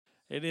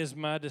It is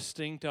my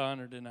distinct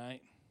honor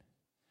tonight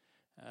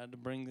to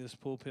bring this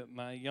pulpit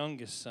my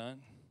youngest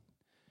son,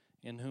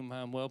 in whom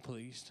I am well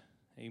pleased.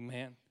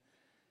 Amen.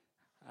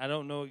 I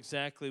don't know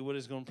exactly what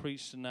he's going to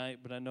preach tonight,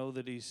 but I know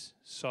that he's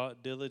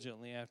sought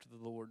diligently after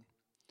the Lord.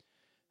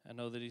 I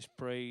know that he's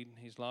prayed,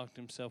 he's locked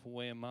himself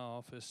away in my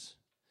office,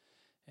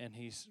 and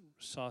he's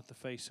sought the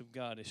face of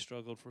God. He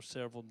struggled for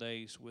several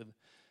days with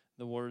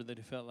the word that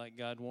he felt like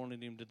God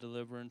wanted him to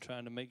deliver, and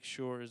trying to make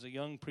sure, as a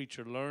young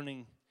preacher,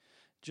 learning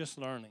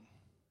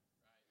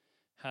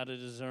how to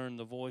discern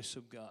the voice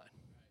of God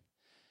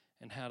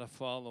and how to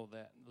follow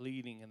that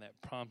leading and that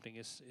prompting.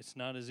 It's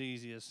not as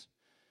easy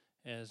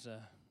as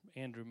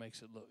Andrew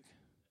makes it look.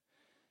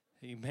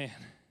 Amen.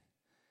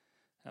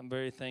 I'm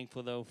very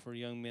thankful, though, for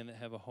young men that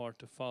have a heart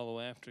to follow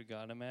after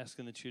God. I'm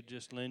asking that you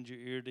just lend your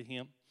ear to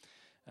him.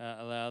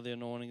 Allow the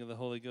anointing of the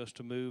Holy Ghost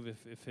to move.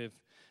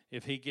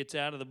 If he gets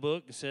out of the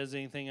book and says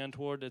anything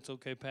untoward, that's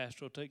okay.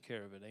 Pastor will take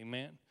care of it.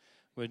 Amen.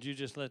 Would you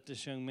just let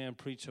this young man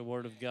preach the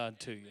word of God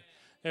to you?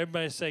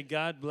 Everybody say,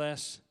 God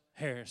bless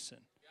Harrison.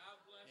 God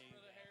bless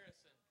Brother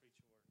Harrison. Preach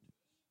a word to us.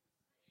 Amen.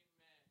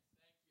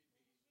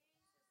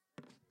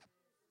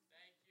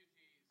 Thank you,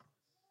 Jesus.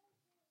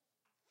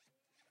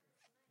 Thank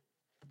you,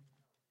 Jesus. Thank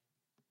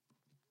you,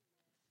 Jesus.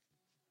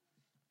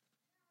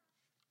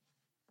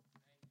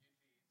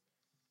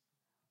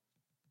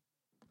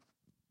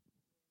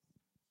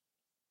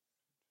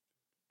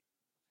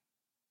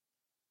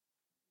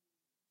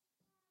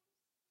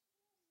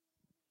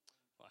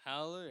 Well,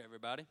 hallelujah,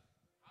 everybody.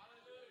 Hallelujah.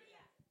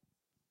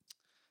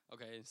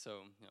 Okay,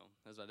 so,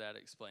 as my dad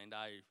explained,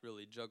 I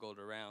really juggled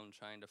around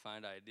trying to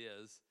find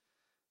ideas.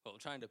 Well,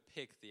 trying to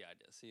pick the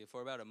ideas. See,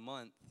 for about a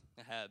month,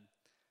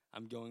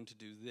 I'm going to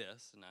do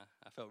this, and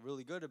I felt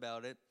really good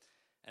about it.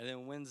 And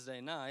then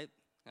Wednesday night,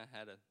 I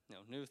had a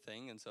new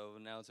thing, and so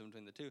now it's in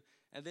between the two.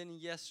 And then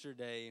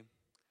yesterday,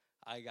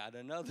 I got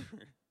another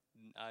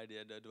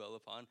idea to dwell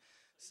upon.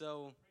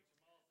 So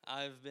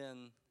I've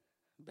been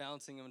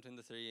bouncing in between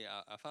the three.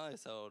 I finally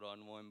settled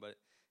on one, but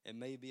it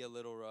may be a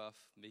little rough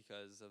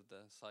because of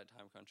the slight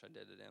time crunch I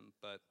did it in,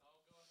 but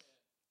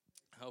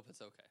I hope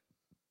it's okay.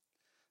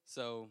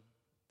 So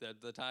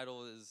the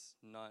title is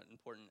not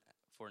important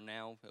for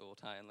now. It will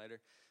tie in later.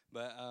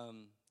 But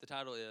the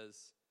title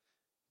is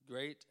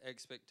Great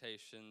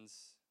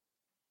Expectations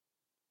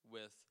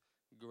with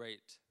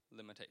Great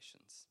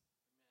Limitations.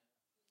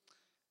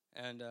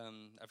 And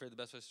I figured the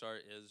best way to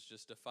start is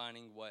just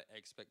defining what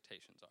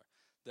expectations are.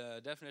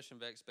 The definition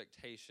of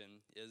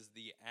expectation is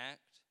the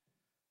act.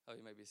 Oh,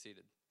 you may be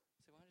seated.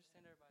 Say, why don't you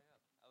stand everybody up?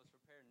 I was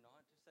prepared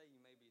not to say you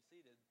may be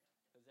seated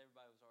because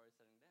everybody was already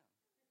sitting down.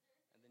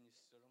 And then you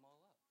stood them all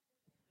up.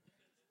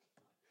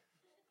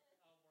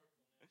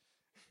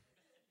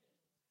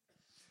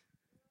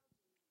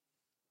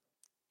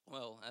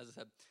 Well, as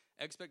I said,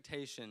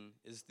 expectation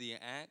is the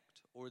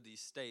act or the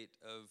state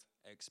of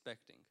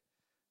expecting.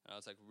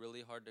 Now, it's like really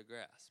hard to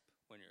grasp.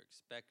 When you're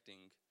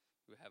expecting,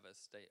 you have a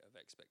state of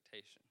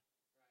expectation.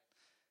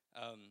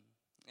 Right.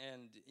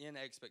 And in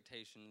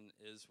expectation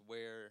is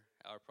where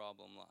our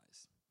problem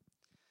lies.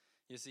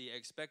 You see,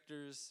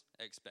 expectors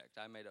expect.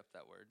 I made up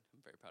that word.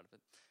 I'm very proud of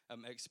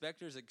it.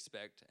 Expectors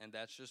expect, and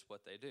that's just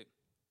what they do.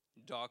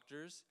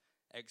 Doctors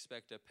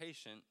expect a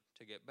patient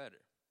to get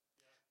better.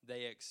 Yeah.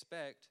 They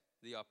expect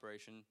the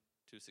operation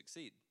to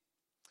succeed.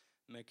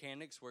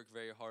 Mechanics work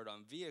very hard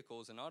on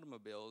vehicles and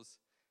automobiles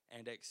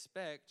and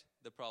expect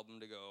the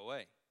problem to go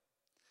away.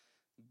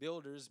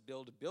 Builders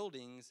build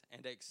buildings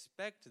and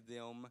expect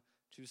them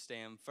to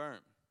stand firm.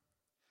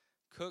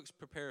 Cooks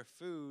prepare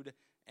food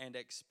and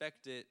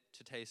expect it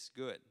to taste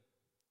good.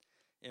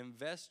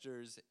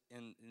 Investors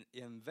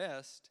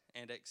invest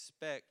and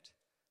expect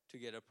to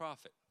get a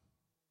profit.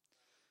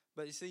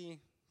 But you see,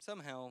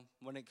 somehow,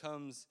 when it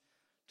comes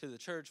to the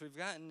church, we've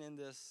gotten in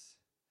this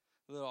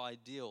little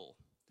ideal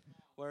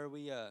where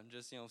we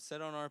just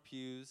sit on our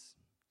pews,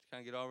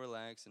 kind of get all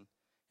relaxed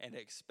and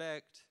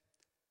expect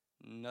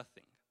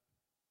nothing.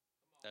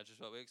 That's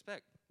just what we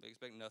expect. We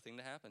expect nothing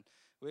to happen.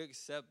 We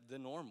accept the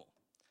normal.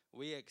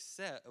 We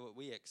expect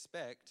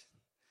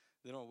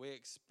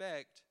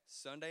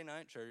Sunday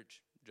night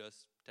church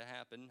just to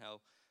happen.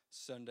 How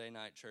Sunday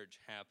night church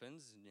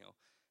happens,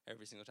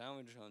 every single time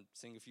we're just going to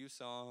sing a few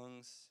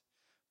songs.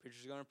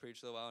 Preacher's going to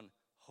preach a little while, and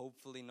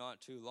hopefully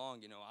not too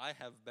long. I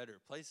have better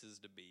places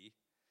to be.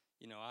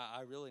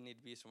 I really need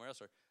to be somewhere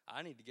else, or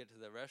I need to get to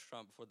the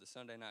restaurant before the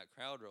Sunday night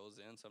crowd rolls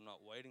in, so I'm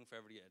not waiting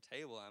forever to get a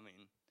table.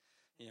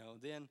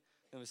 Then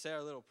we say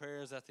our little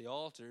prayers at the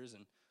altars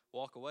and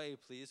walk away,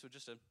 pleased with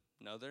just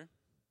another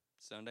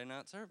Sunday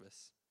night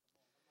service.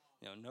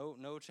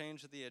 No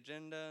change to the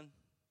agenda,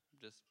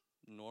 just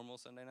normal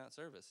Sunday night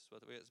service is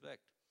what we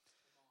expect.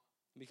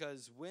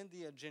 Because when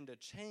the agenda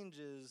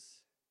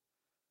changes,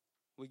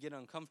 we get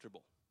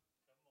uncomfortable.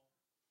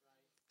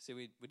 See,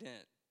 we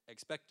didn't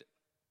expect it.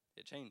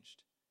 It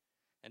changed.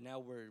 And now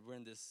we're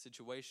in this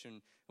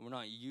situation and we're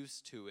not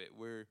used to it.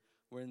 We're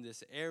in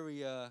this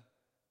area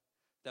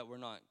that we're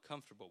not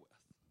comfortable with.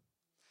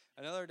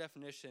 Another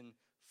definition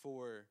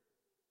for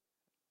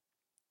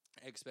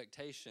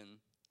expectation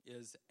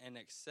is an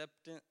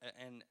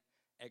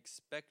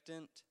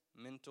expectant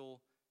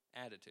mental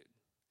attitude.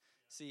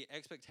 See,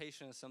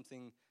 expectation is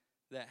something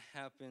that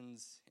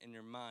happens in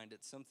your mind.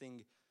 It's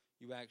something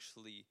you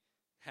actually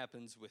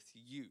happens with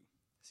you.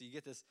 So you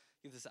get this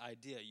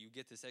idea, you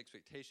get this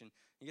expectation,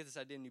 you get this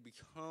idea, and you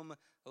become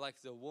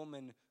like the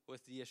woman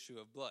with the issue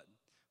of blood.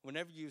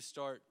 Whenever you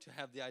start to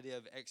have the idea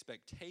of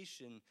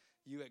expectation,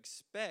 you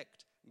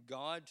expect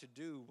God to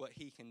do what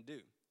he can do.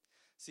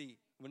 See,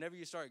 whenever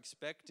you start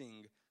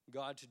expecting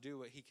God to do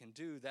what he can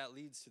do, that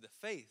leads to the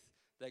faith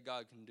that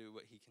God can do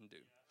what he can do.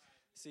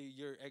 See,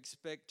 your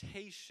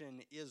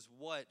expectation is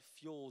what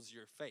fuels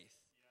your faith.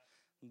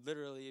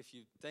 Literally, if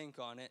you think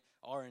on it,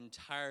 our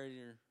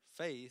entire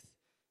faith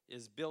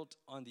is built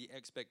on the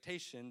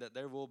expectation that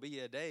there will be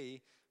a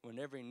day when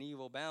every knee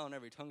will bow and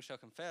every tongue shall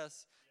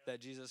confess that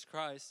Jesus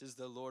Christ is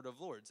the Lord of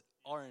Lords.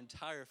 Our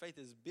entire faith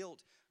is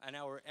built on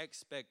our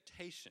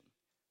expectation.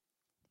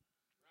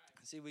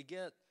 See, we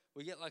get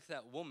like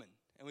that woman,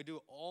 and we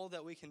do all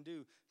that we can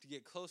do to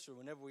get closer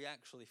whenever we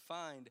actually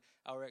find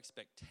our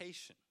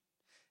expectation.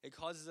 It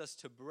causes us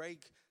to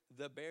break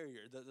the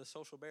barrier, the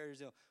social barriers.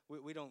 You know,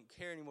 we don't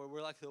care anymore.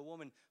 We're like the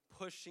woman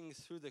pushing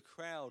through the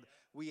crowd.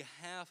 We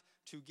have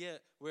to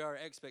get where our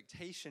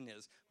expectation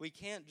is. We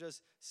can't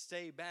just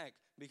stay back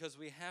because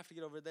we have to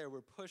get over there.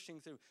 We're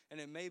pushing through,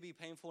 and it may be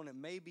painful, and it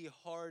may be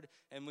hard,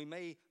 and we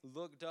may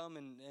look dumb,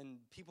 and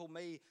people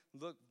may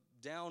look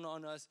down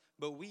on us,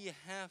 but we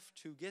have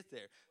to get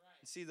there.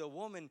 See, the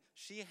woman,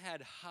 she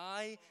had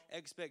high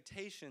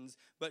expectations,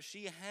 but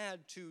she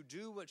had to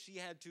do what she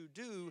had to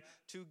do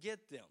to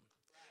get them.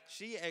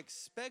 She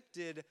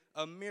expected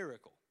a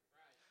miracle.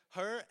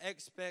 Her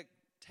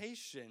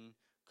expectation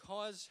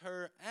caused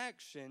her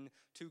action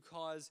to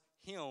cause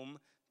him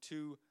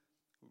to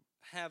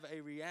have a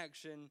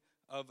reaction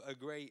of a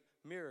great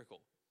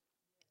miracle.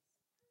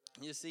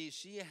 You see,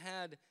 she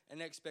had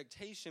an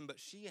expectation, but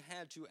she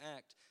had to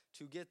act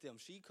to get them.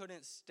 She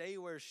couldn't stay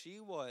where she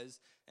was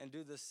and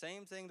do the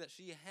same thing that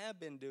she had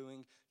been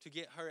doing to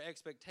get her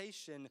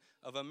expectation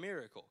of a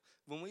miracle.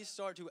 When we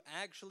start to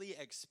actually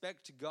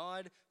expect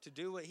God to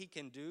do what he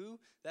can do,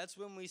 that's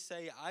when we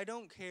say, I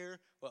don't care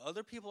what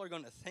other people are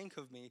going to think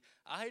of me.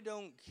 I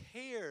don't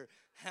care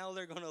how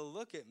they're going to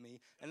look at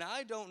me. And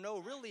I don't know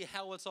really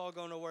how it's all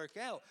going to work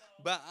out.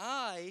 But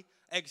I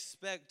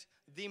expect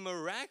the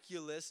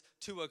miraculous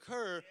to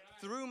occur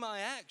through my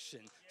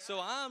action.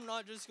 So I'm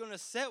not just going to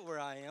sit where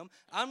I am.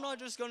 I'm not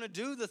just going to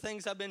do the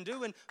things I've been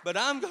doing, but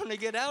I'm going to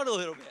get out a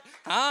little bit.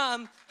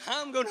 I'm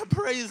going to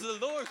praise the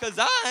Lord because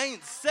I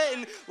ain't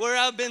sitting where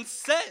I've been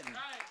sitting.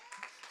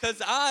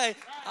 Because I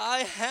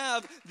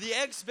have the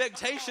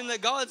expectation that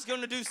God's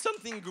going to do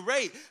something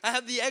great. I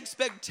have the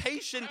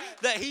expectation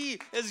that he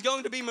is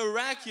going to be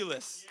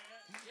miraculous.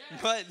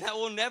 But that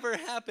will never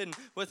happen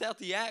without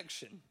the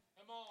action.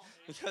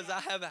 Because I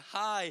have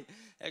high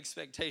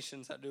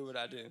expectations. I do what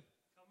I do.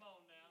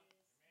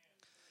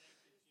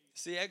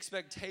 See,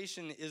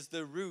 expectation is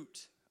the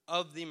root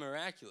of the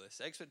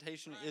miraculous.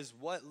 Expectation is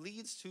what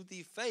leads to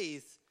the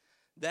faith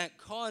that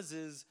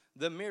causes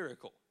the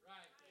miracle.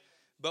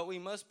 But we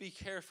must be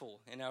careful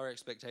in our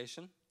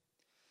expectation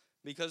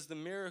because the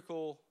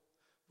miracle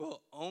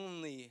will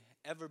only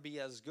ever be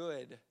as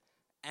good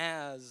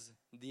as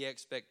the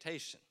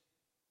expectation.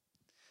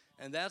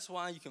 And that's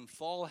why you can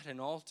fall at an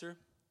altar.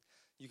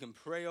 You can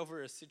pray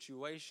over a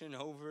situation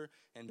over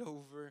and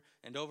over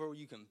and over.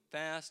 You can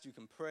fast, you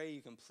can pray,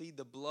 you can plead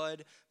the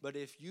blood. But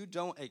if you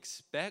don't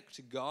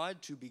expect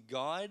God to be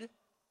God,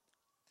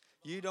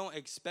 you don't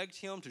expect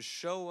him to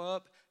show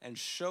up and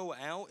show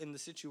out in the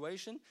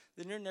situation,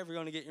 then you're never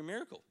going to get your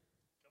miracle.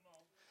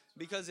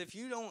 Because if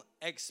you don't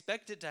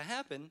expect it to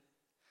happen,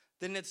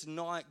 then it's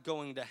not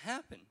going to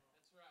happen.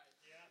 That's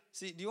right.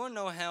 See, do you want to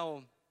know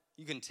how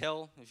you can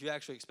tell if you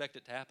actually expect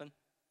it to happen?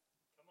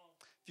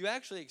 If you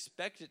actually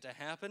expect it to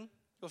happen,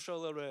 you'll show a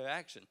little bit of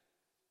action.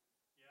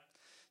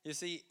 You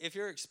see, if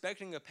you're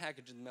expecting a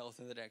package in the mail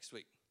within the next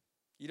week,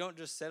 you don't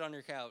just sit on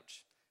your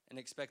couch and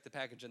expect the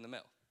package in the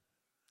mail.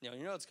 You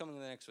know it's coming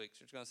in the next week, so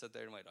you're just going to sit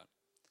there and wait on it.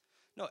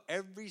 No,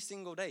 every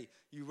single day,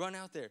 you run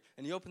out there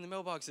and you open the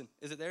mailbox and,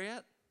 is it there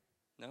yet?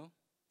 No.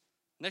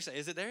 Next day,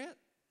 is it there yet?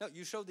 No,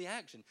 you showed the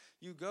action.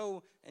 You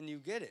go and you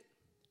get it.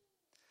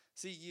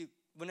 See,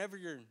 whenever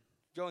you're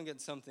going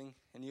against something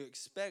and you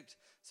expect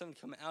something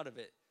to come out of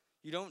it,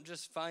 you don't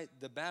just fight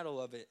the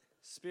battle of it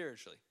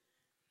spiritually,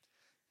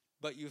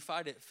 but you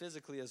fight it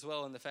physically as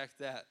well in the fact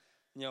that,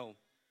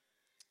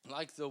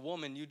 like the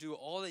woman, you do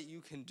all that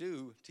you can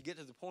do to get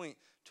to the point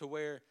to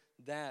where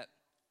that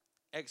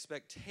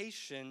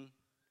expectation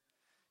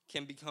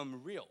can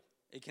become real.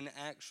 It can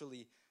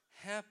actually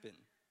happen.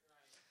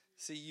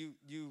 See,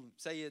 you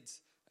say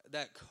it's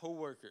that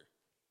coworker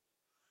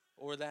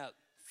or that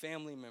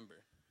family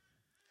member.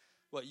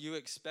 What, you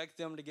expect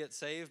them to get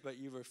saved, but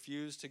you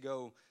refuse to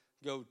go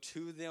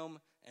to them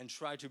and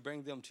try to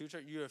bring them to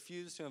church. You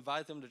refuse to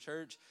invite them to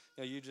church.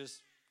 You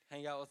just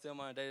hang out with them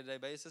on a day-to-day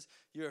basis.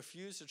 You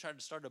refuse to try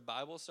to start a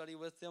Bible study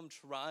with them,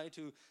 try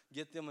to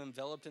get them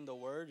enveloped in the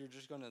Word. You're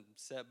just going to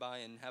sit by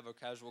and have a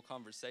casual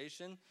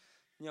conversation.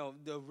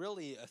 the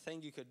really a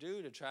thing you could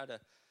do to try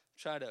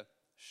to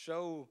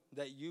show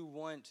that you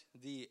want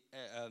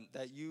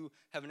that you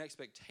have an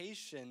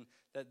expectation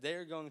that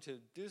they're going to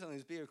do something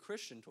is be a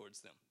Christian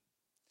towards them.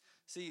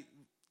 See,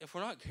 if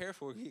we're not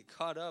careful, we get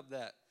caught up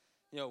that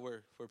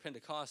we're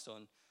Pentecostal,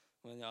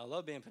 and I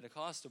love being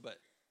Pentecostal, but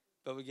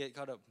we get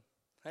caught up.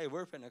 Hey,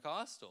 we're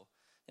Pentecostal.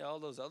 All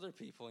those other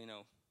people,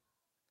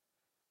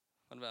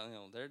 what about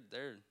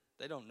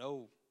they don't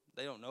know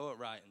it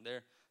right, and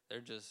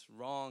they're just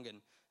wrong,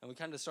 and we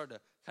kind of start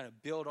to kind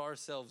of build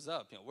ourselves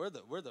up. We're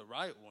the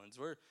right ones.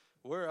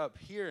 We're up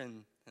here,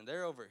 and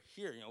they're over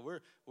here.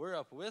 We're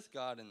up with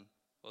God, and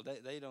well,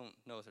 they don't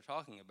know what they're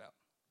talking about.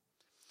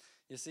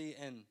 You see,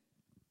 and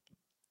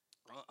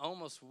I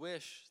almost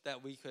wish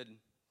that we could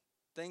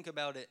think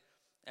about it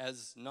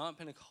as not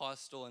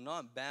Pentecostal and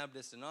not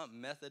Baptist and not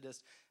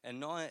Methodist and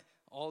not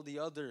all the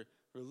other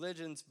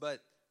religions,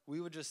 but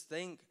we would just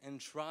think and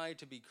try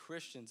to be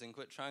Christians and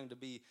quit trying to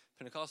be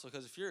Pentecostal.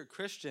 Because if you're a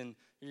Christian,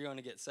 you're going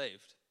to get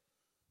saved.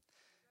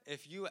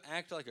 If you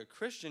act like a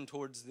Christian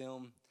towards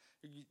them,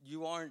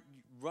 you aren't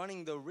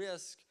running the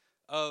risk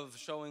of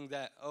showing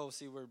that,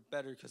 see, we're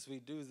better because we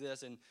do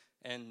this,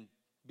 and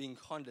being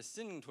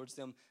condescending towards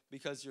them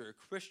because you're a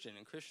Christian.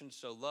 And Christians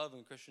show love,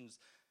 and Christians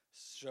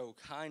show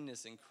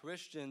kindness, and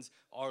Christians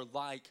are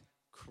like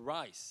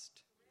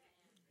Christ.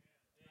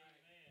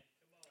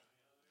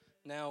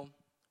 Now,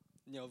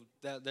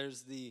 that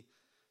there's the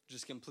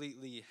just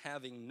completely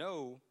having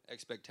no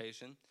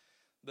expectation.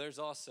 There's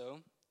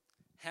also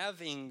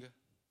having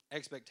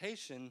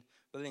expectation,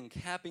 but then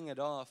capping it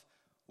off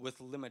with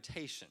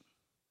limitation,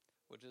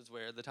 which is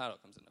where the title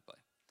comes into play.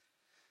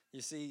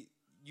 You see,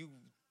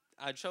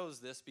 I chose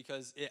this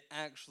because it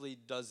actually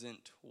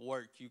doesn't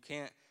work. You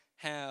can't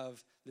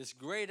have this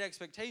great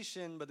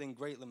expectation, but then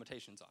great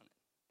limitations on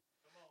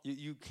it.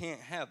 You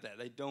can't have that.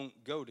 They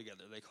don't go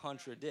together. They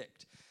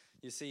contradict.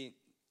 You see,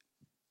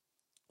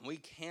 we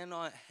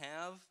cannot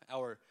have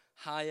our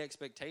high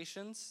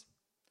expectations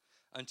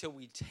until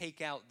we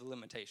take out the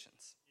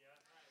limitations.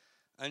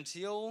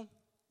 Until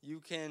you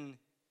can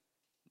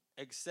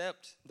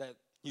accept that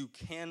you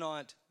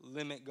cannot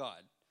limit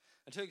God.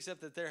 Until you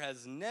accept that there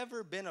has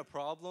never been a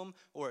problem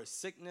or a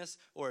sickness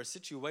or a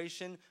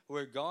situation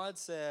where God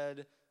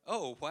said,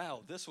 oh,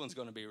 wow, this one's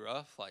going to be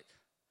rough. Like,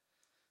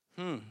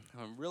 I'm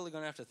really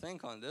going to have to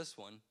think on this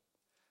one.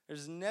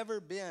 There's never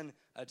been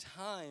a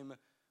time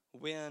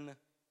when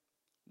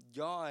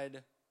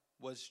God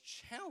was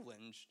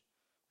challenged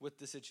with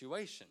the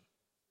situation.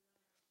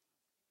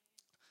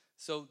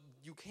 So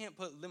you can't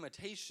put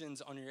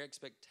limitations on your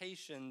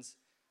expectations,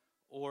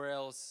 or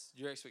else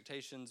your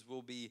expectations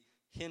will be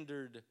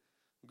hindered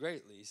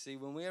greatly. See,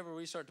 whenever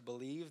we start to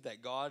believe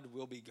that God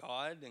will be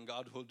God and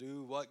God will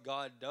do what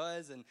God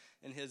does, and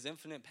in his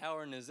infinite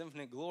power and his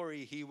infinite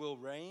glory, he will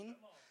reign,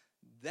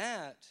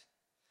 that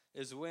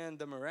is when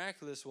the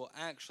miraculous will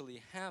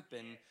actually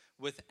happen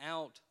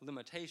without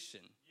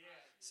limitation.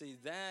 See,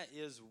 that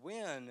is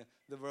when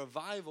the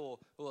revival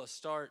will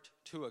start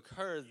to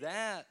occur.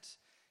 That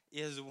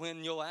is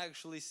when you'll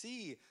actually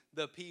see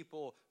the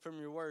people from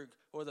your work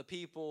or the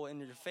people in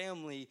your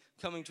family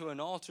coming to an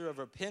altar of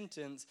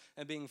repentance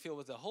and being filled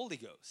with the Holy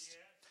Ghost.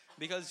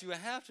 Because you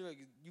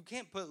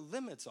can't put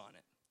limits on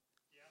it.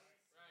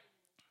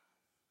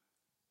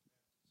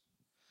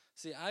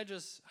 See, I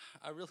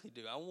really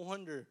do. I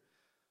wonder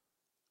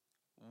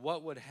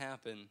what would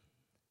happen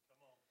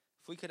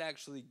if we could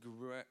actually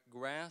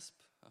grasp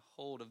a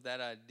hold of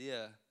that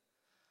idea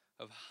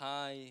of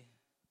high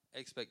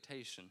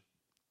expectation.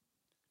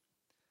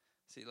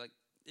 See, like,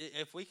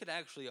 if we could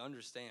actually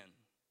understand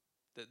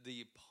that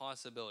the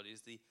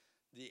possibilities, the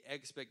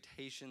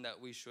expectation that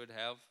we should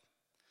have,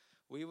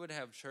 we would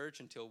have church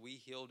until we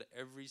healed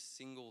every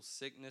single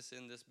sickness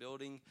in this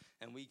building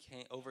and we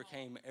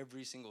overcame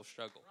every single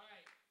struggle.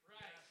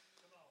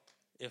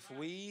 If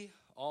we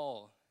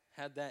all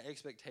had that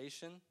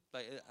expectation,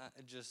 like,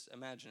 just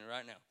imagine it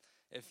right now.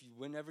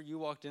 Whenever you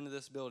walked into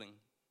this building,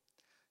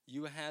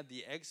 you had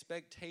the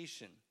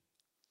expectation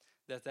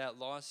that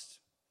lost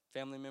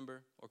family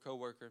member or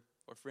coworker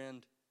or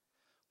friend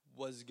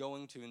was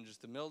going to, in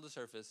just the middle of the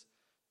surface,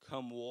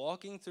 come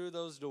walking through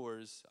those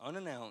doors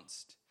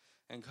unannounced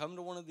and come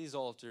to one of these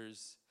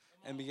altars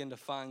and begin to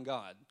find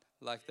God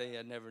like they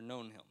had never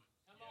known him.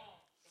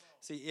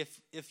 See,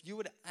 if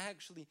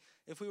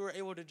we were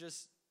able to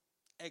just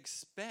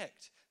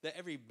expect that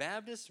every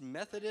Baptist,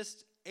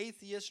 Methodist,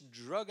 atheist,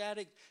 drug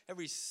addict,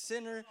 every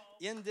sinner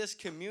in this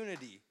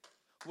community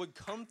would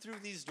come through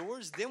these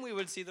doors, then we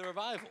would see the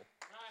revival.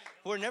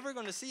 We're never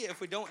going to see it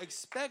if we don't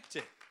expect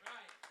it.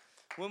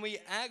 When we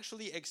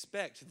actually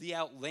expect the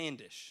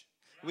outlandish,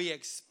 we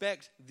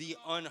expect the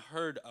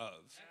unheard of.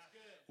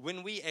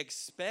 When we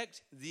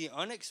expect the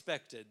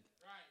unexpected,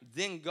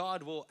 then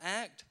God will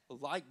act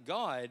like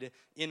God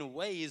in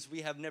ways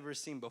we have never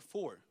seen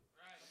before.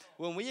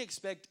 When we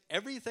expect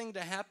everything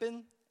to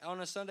happen on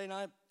a Sunday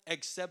night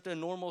except a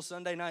normal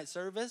Sunday night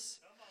service,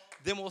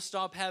 then we'll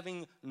stop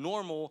having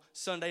normal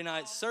Sunday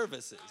night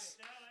services.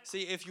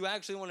 See, if you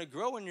actually want to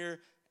grow in your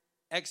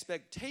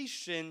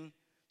expectation,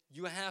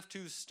 You have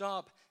to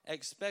stop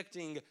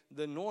expecting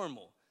the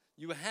normal.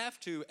 You have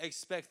to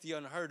expect the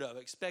unheard of,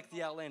 expect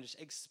the outlandish,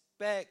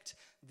 expect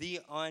the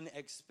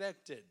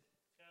unexpected.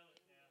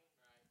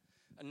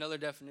 Another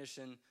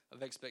definition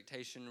of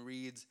expectation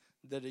reads,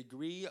 the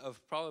degree of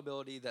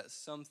probability that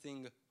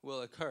something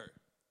will occur.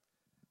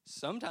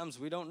 Sometimes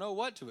we don't know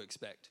what to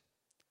expect.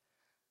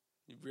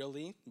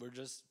 Really,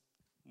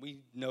 we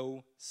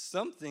know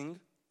something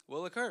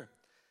will occur.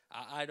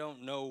 I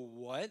don't know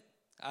what,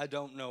 I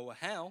don't know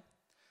how,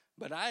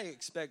 but I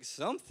expect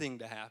something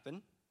to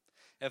happen.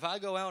 If I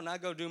go out and I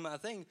go do my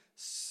thing,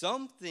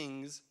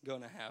 something's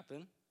going to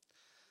happen.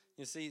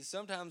 You see,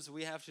 sometimes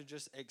we have to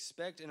just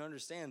expect and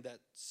understand that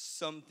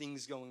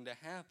something's going to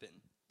happen.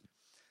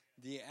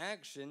 The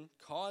action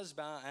caused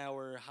by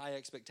our high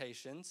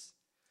expectations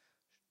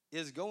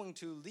is going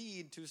to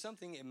lead to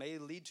something. It may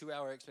lead to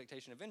our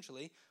expectation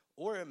eventually,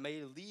 or it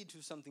may lead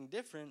to something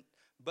different,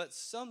 but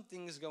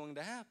something's going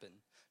to happen.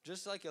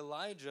 Just like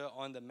Elijah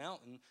on the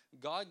mountain,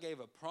 God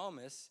gave a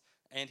promise,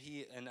 and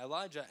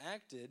Elijah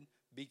acted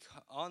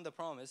on the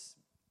promise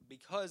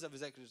because of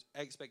his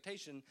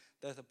expectation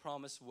that the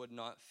promise would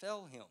not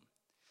fail him.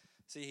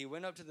 See, he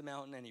went up to the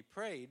mountain and he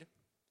prayed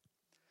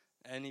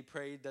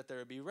that there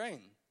would be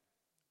rain.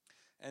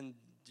 And,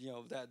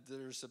 that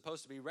there's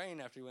supposed to be rain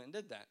after he went and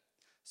did that.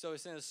 So he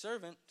sent a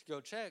servant to go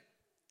check,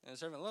 and the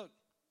servant looked,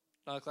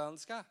 not a cloud in the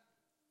sky.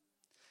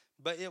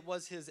 But it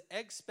was his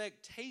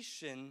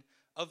expectation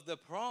of the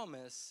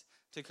promise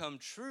to come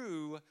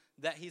true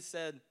that he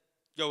said,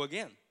 go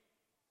again.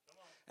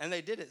 And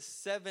they did it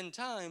 7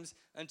 times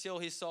until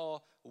he saw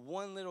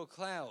one little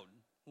cloud,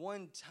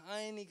 one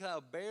tiny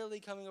cloud barely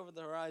coming over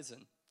the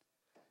horizon.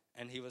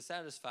 And he was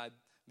satisfied,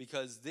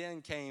 because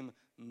then came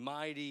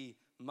mighty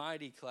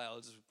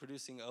clouds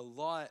producing a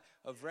lot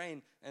of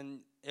rain. And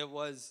it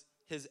was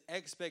his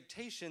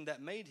expectation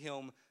that made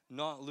him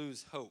not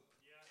lose hope.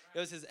 It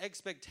was his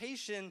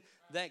expectation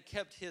that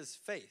kept his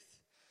faith.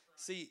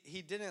 See,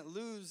 he didn't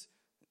lose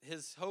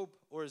his hope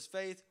or his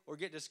faith or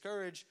get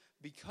discouraged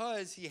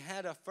because he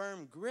had a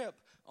firm grip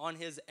on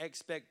his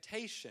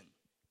expectation.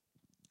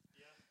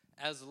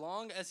 As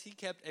long as he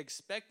kept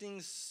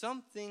expecting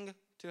something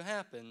to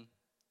happen,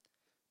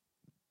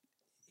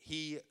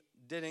 he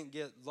didn't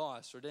get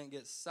lost or didn't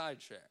get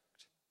sidetracked.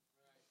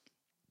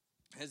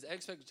 His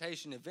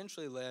expectation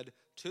eventually led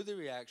to the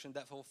reaction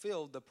that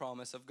fulfilled the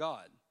promise of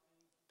God.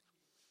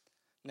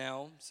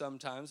 Now,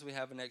 sometimes we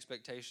have an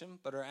expectation,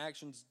 but our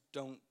actions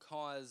don't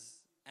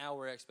cause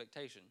our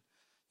expectation.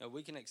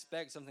 We can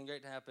expect something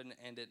great to happen,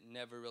 and it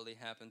never really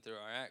happened through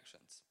our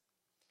actions.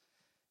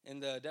 In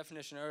the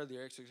definition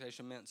earlier,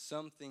 expectation meant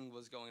something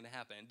was going to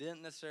happen. It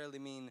didn't necessarily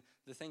mean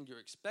the thing you're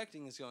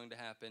expecting is going to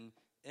happen.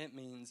 It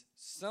means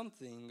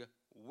something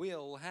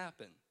will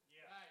happen.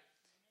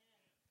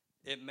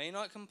 It may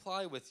not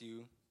comply with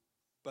you,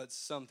 but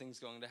something's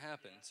going to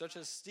happen. Such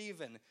as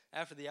Stephen,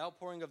 after the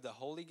outpouring of the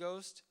Holy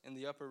Ghost in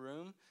the upper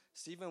room,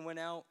 Stephen went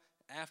out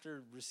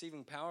after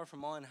receiving power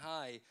from on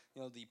high,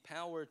 the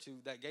power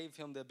that gave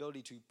him the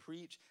ability to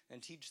preach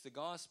and teach the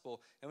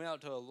gospel, and went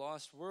out to a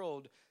lost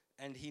world,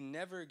 and he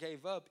never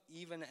gave up,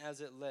 even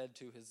as it led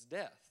to his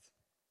death.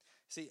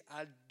 See,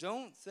 I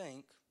don't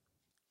think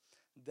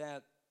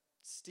that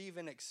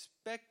Stephen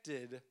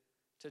expected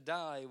to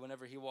die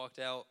whenever he walked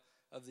out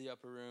of the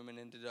upper room and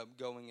ended up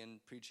going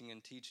and preaching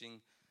and teaching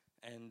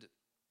and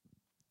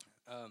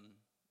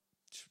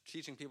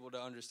teaching people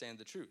to understand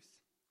the truth.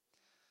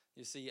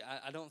 You see,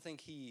 I don't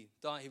think he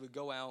thought he would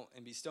go out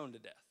and be stoned to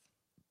death.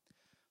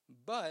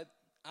 But,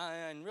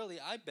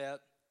 I bet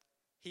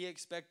he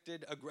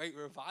expected a great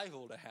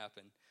revival to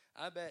happen.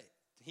 I bet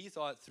he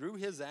thought through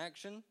his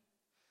action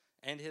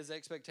and his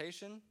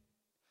expectation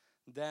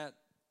that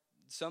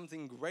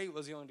something great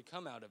was going to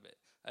come out of it.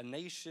 A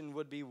nation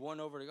would be won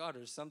over to God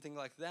or something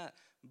like that.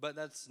 But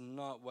that's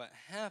not what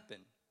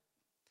happened.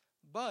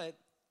 But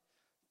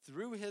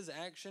through his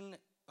action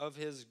of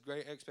his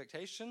great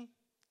expectation,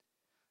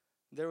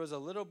 there was a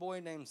little boy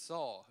named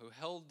Saul who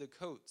held the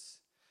coats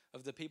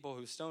of the people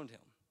who stoned him.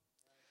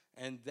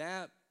 And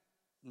that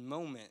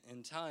moment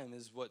in time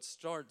is what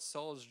starts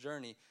Saul's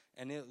journey,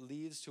 and it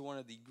leads to one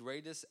of the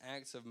greatest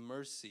acts of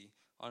mercy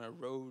on a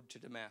road to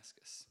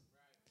Damascus.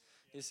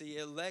 You see,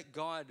 it let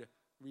God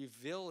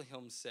reveal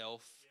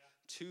himself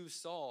to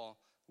Saul,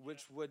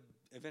 which would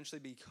eventually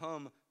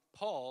become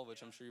Paul,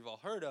 which I'm sure you've all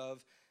heard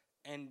of,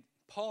 and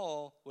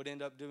Paul would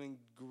end up doing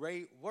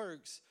great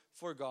works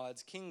for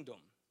God's kingdom.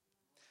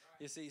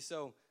 You see,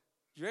 so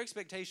your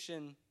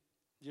expectation,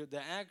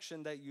 the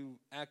action that you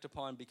act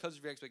upon because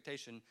of your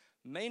expectation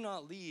may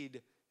not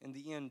lead in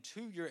the end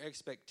to your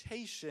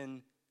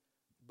expectation,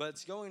 but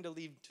it's going to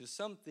lead to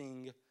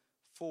something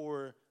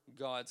for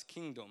God's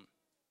kingdom.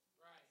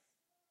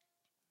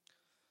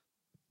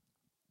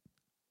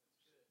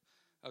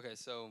 Okay,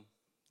 so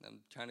I'm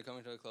trying to come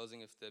into a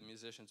closing if the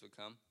musicians would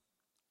come.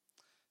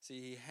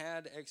 See, he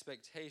had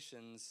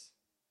expectations,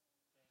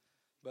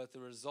 but the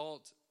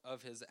result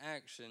of his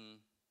action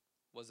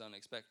was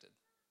unexpected.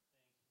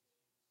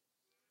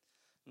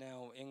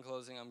 Now, in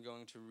closing, I'm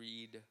going to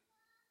read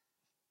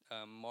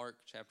Mark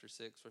chapter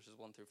 6, verses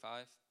 1 through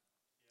 5.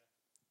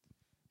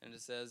 And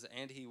it says,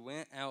 "And he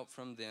went out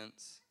from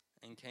thence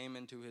and came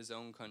into his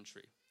own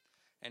country,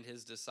 and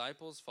his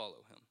disciples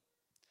follow him.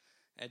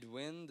 And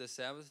when the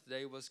Sabbath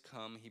day was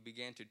come, he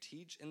began to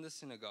teach in the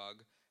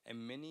synagogue,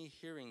 and many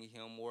hearing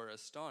him were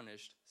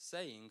astonished,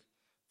 saying,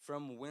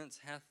 From whence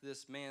hath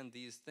this man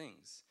these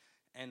things?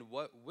 And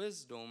what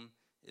wisdom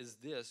is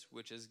this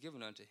which is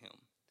given unto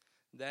him,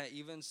 that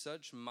even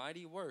such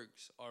mighty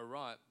works are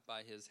wrought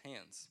by his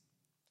hands?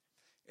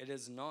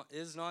 Is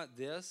not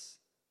this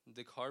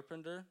the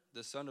carpenter,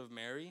 the son of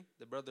Mary,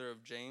 the brother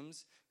of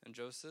James and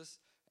Joseph,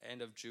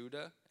 and of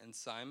Judah and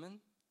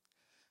Simon?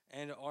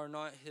 And are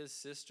not his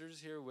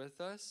sisters here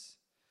with us?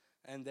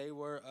 And they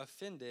were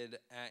offended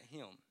at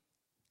him.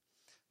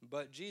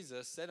 But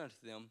Jesus said unto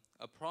them,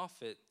 A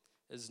prophet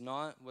is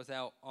not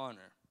without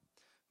honor,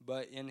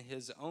 but in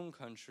his own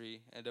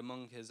country, and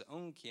among his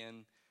own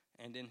kin,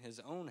 and in his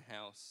own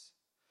house.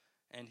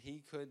 And he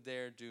could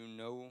there do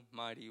no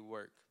mighty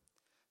work,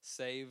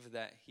 save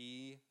that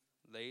he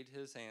laid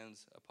his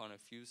hands upon a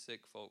few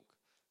sick folk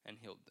and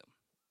healed them."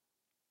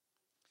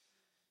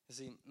 You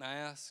see, I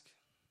ask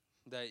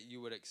that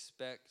you would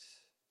expect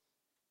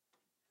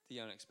the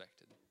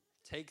unexpected.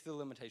 Take the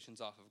limitations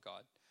off of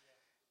God.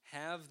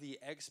 Have the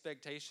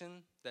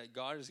expectation that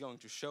God is going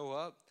to show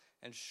up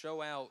and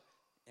show out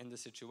in the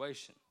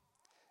situation.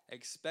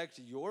 Expect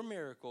your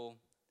miracle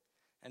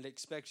and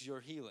expect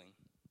your healing.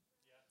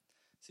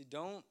 See,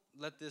 don't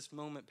let this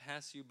moment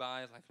pass you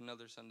by like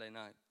another Sunday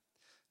night.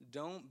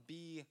 Don't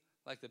be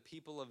like the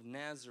people of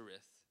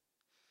Nazareth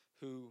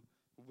who,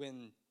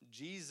 when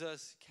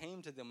Jesus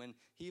came to them and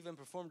he even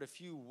performed a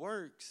few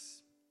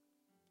works,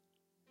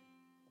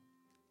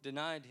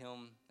 denied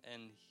him,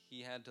 and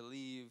he had to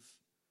leave,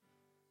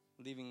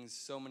 leaving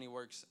so many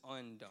works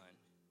undone.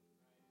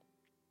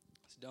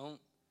 So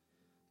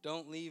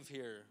don't leave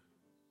here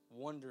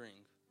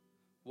wondering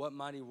what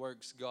mighty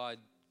works God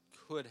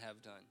could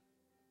have done.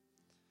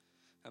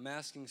 I'm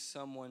asking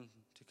someone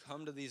to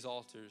come to these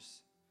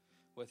altars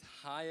with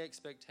high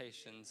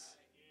expectations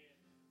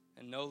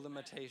and no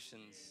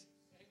limitations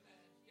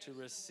to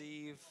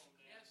receive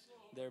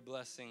their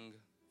blessing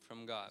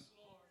from God.